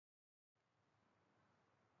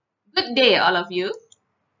Good day, all of you.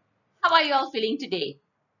 How are you all feeling today?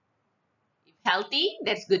 If healthy,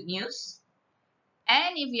 that's good news.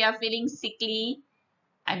 And if you are feeling sickly,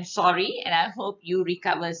 I'm sorry and I hope you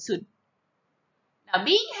recover soon. Now,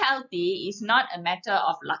 being healthy is not a matter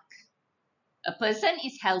of luck. A person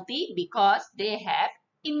is healthy because they have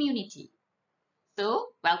immunity. So,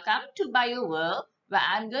 welcome to Bio World, where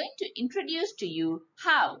I'm going to introduce to you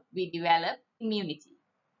how we develop immunity.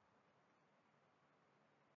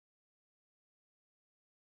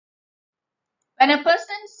 When a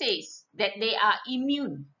person says that they are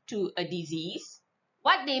immune to a disease,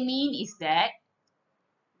 what they mean is that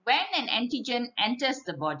when an antigen enters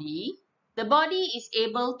the body is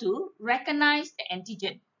able to recognize the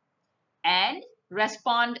antigen and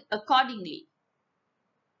respond accordingly.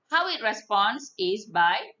 How it responds is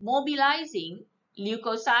by mobilizing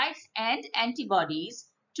leukocytes and antibodies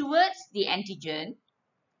towards the antigen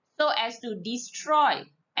so as to destroy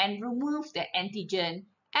and remove the antigen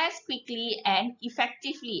as quickly and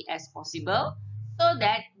effectively as possible so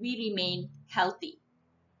that we remain healthy.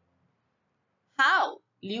 How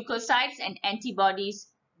leukocytes and antibodies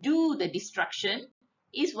do the destruction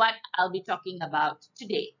is what I'll be talking about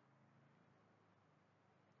today.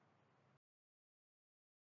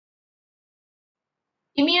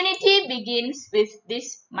 Immunity begins with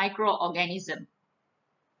this microorganism.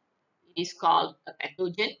 It is called a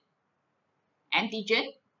pathogen, antigen,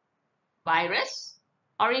 virus,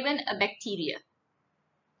 or even a bacteria.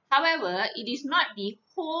 However, it is not the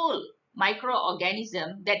whole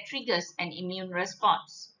microorganism that triggers an immune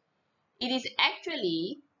response. It is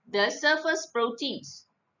actually the surface proteins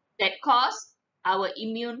that cause our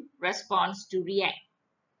immune response to react.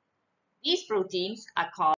 These proteins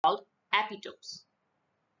are called epitopes.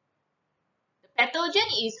 The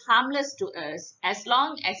pathogen is harmless to us as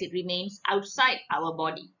long as it remains outside our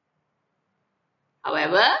body.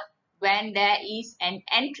 However, when there is an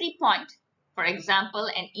entry point, for example,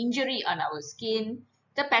 an injury on our skin,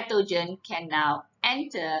 the pathogen can now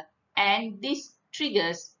enter and this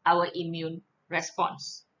triggers our immune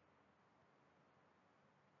response.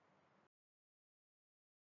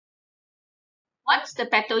 Once the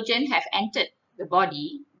pathogen have entered the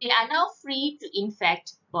body, they are now free to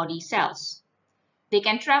infect body cells. They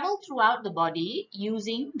can travel throughout the body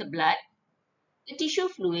using the blood, the tissue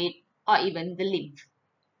fluid, or even the lymph.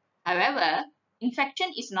 However,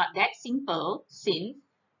 infection is not that simple since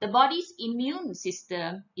the body's immune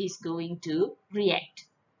system is going to react.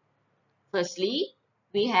 Firstly,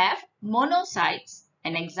 we have monocytes,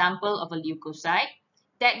 an example of a leukocyte,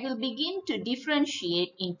 that will begin to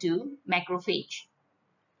differentiate into macrophage.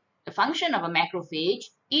 The function of a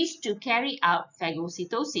macrophage is to carry out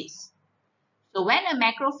phagocytosis. So when a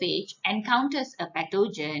macrophage encounters a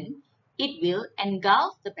pathogen, it will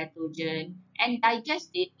engulf the pathogen and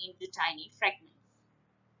digest it into tiny fragments.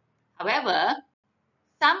 However,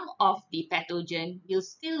 some of the pathogen will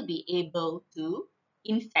still be able to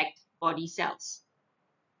infect body cells.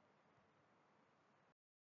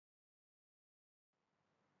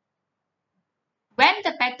 When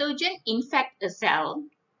the pathogen infects a cell,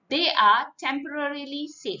 they are temporarily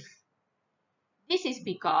safe. This is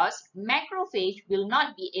because macrophage will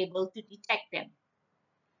not be able to detect them.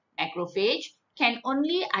 Macrophage can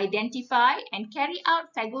only identify and carry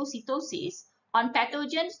out phagocytosis on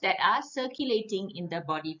pathogens that are circulating in the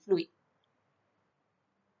body fluid.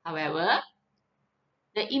 However,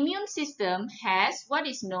 the immune system has what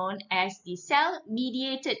is known as the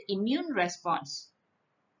cell-mediated immune response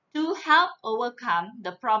to help overcome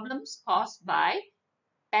the problems caused by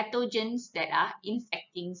pathogens that are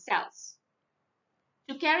infecting cells.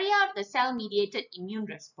 To carry out the cell-mediated immune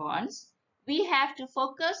response, we have to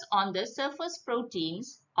focus on the surface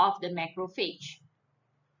proteins of the macrophage.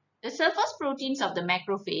 The surface proteins of the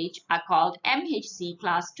macrophage are called MHC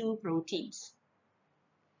class II proteins.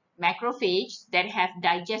 Macrophages that have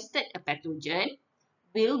digested a pathogen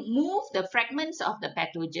will move the fragments of the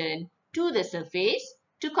pathogen to the surface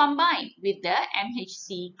to combine with the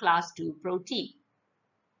MHC class II protein.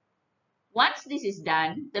 Once this is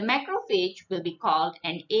done, the macrophage will be called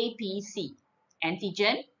an APC,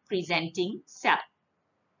 antigen presenting cell.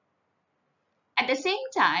 At the same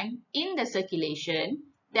time, in the circulation,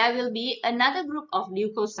 there will be another group of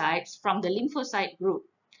leukocytes from the lymphocyte group,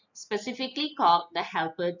 specifically called the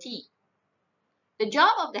helper T. The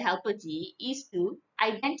job of the helper T is to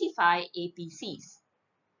identify APCs.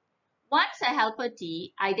 Once a helper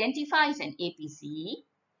T identifies an APC,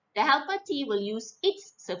 the helper T will use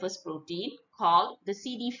its surface protein called the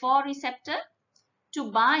CD4 receptor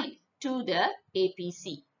to bind to the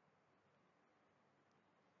APC.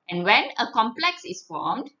 And when a complex is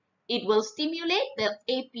formed, it will stimulate the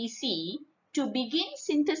APC to begin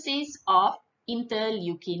synthesis of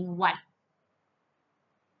interleukin-1.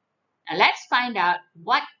 Now let's find out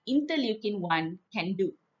what interleukin-1 can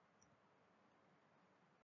do.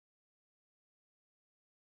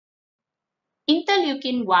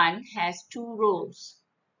 Interleukin-1 has two roles.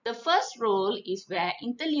 The first role is where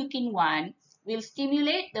interleukin-1 will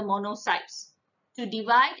stimulate the monocytes to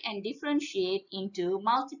divide and differentiate into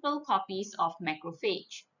multiple copies of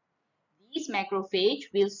macrophage. These macrophage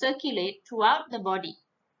will circulate throughout the body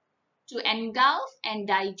to engulf and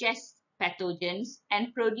digest pathogens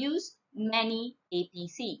and produce many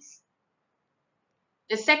APCs.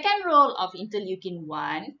 The second role of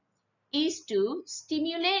interleukin-1 is to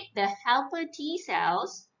stimulate the helper T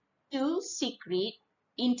cells to secrete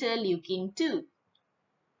interleukin-2.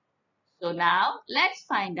 So now let's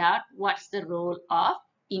find out what's the role of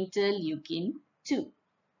interleukin-2.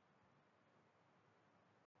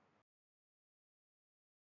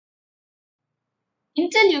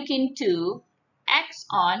 Interleukin-2 acts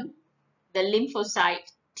on the lymphocyte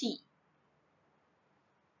T.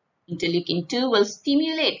 Interleukin-2 will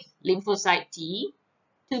stimulate lymphocyte T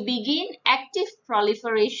to begin active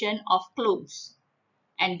proliferation of clones.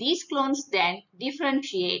 And these clones then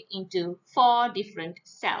differentiate into 4 different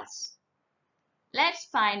cells. Let's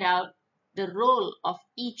find out the role of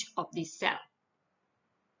each of these cells.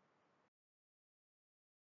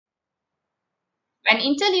 When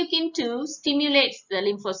interleukin-2 stimulates the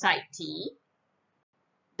lymphocyte T,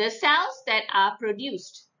 the cells that are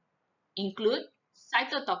produced include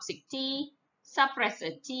cytotoxic T,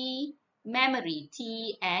 suppressor T, memory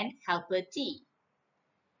T, and helper T.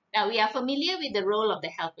 Now we are familiar with the role of the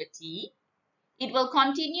helper T. It will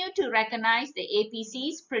continue to recognize the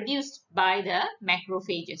APCs produced by the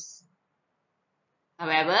macrophages.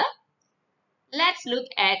 However, let's look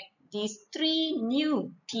at these 3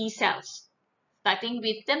 new T cells, starting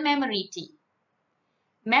with the memory T.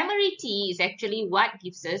 Memory T is actually what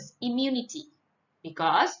gives us immunity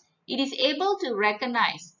because it is able to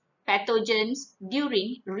recognize pathogens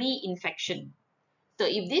during reinfection. So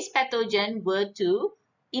if this pathogen were to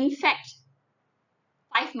infect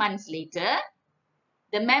 5 months later,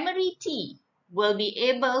 the memory T will be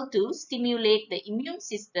able to stimulate the immune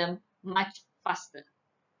system much faster.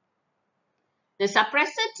 The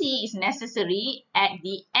suppressor T is necessary at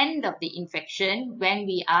the end of the infection when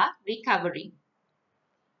we are recovering.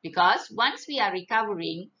 Because once we are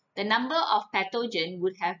recovering, the number of pathogens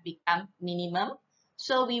would have become minimum,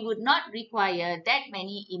 so we would not require that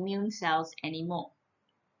many immune cells anymore.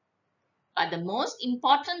 But the most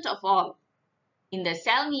important of all in the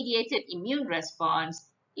cell-mediated immune response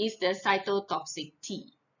is the cytotoxic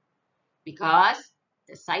T. Because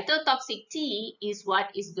the cytotoxic T is what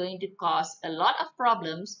is going to cause a lot of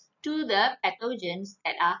problems to the pathogens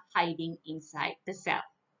that are hiding inside the cell.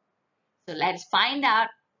 So let's find out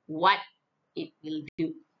what it will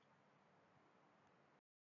do.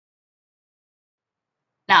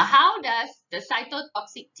 Now, how does the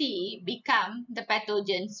cytotoxic T become the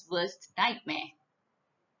pathogen's worst nightmare?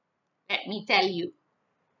 Let me tell you.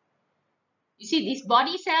 You see these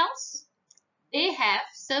body cells? They have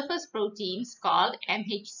surface proteins called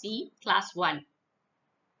MHC class 1.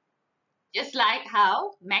 Just like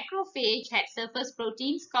how macrophage had surface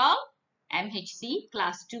proteins called MHC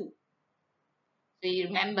class 2. So you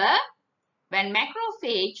remember, when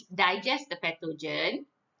macrophage digest the pathogen,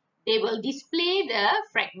 they will display the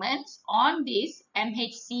fragments on these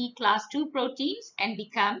MHC class 2 proteins and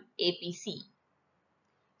become APC.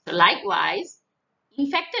 So likewise,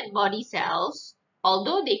 infected body cells,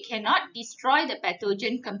 although they cannot destroy the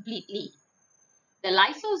pathogen completely, the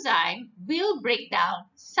lysozyme will break down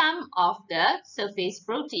some of the surface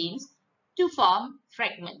proteins to form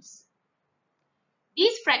fragments.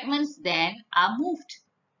 These fragments then are moved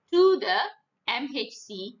to the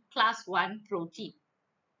MHC class 1 protein.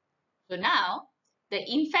 So now, the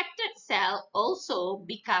infected cell also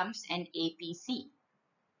becomes an APC.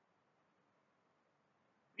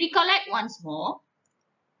 Recollect once more,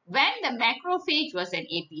 when the macrophage was an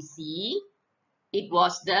APC, it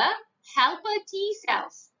was the helper T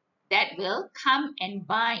cells that will come and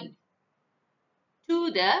bind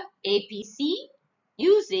to the APC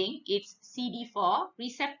using its CD4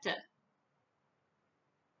 receptor.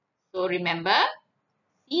 So remember,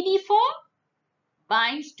 CD4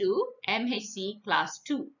 binds to MHC class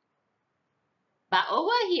 2. But over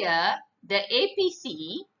here, the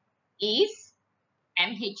APC is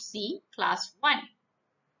MHC class 1.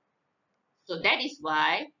 So that is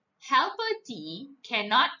why helper T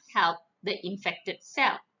cannot help the infected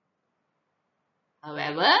cell.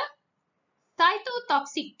 However,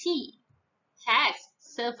 cytotoxic T has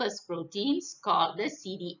surface proteins called the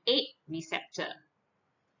CD8 receptor.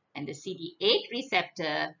 And the CD8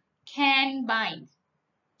 receptor can bind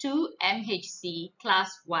to MHC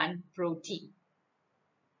class 1 protein.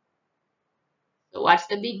 So what's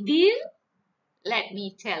the big deal? Let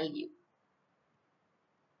me tell you.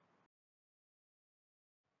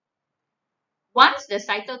 Once the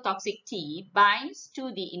cytotoxic T binds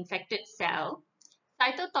to the infected cell,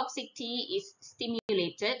 cytotoxic T is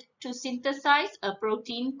stimulated to synthesize a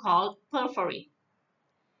protein called perforin.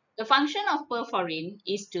 The function of perforin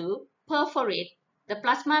is to perforate the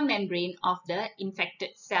plasma membrane of the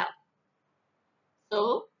infected cell.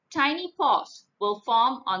 So, tiny pores will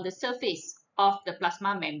form on the surface of the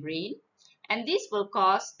plasma membrane, and this will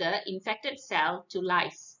cause the infected cell to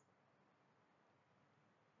lyse.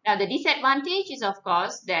 Now, the disadvantage is, of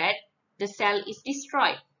course, that the cell is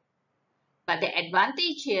destroyed. But the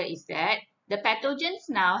advantage here is that the pathogens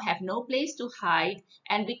now have no place to hide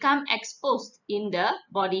and become exposed in the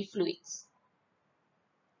body fluids.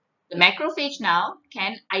 The macrophage now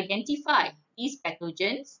can identify these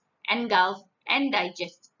pathogens, engulf and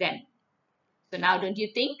digest them. So now don't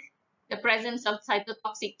you think the presence of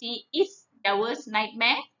cytotoxic T is their worst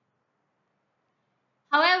nightmare?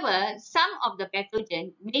 However, some of the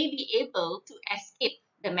pathogens may be able to escape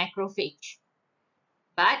the macrophage,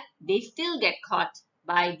 but they still get caught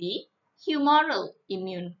by the humoral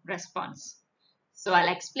immune response. So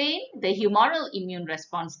I'll explain the humoral immune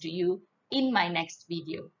response to you in my next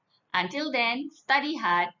video. Until then, study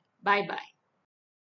hard. Bye-bye.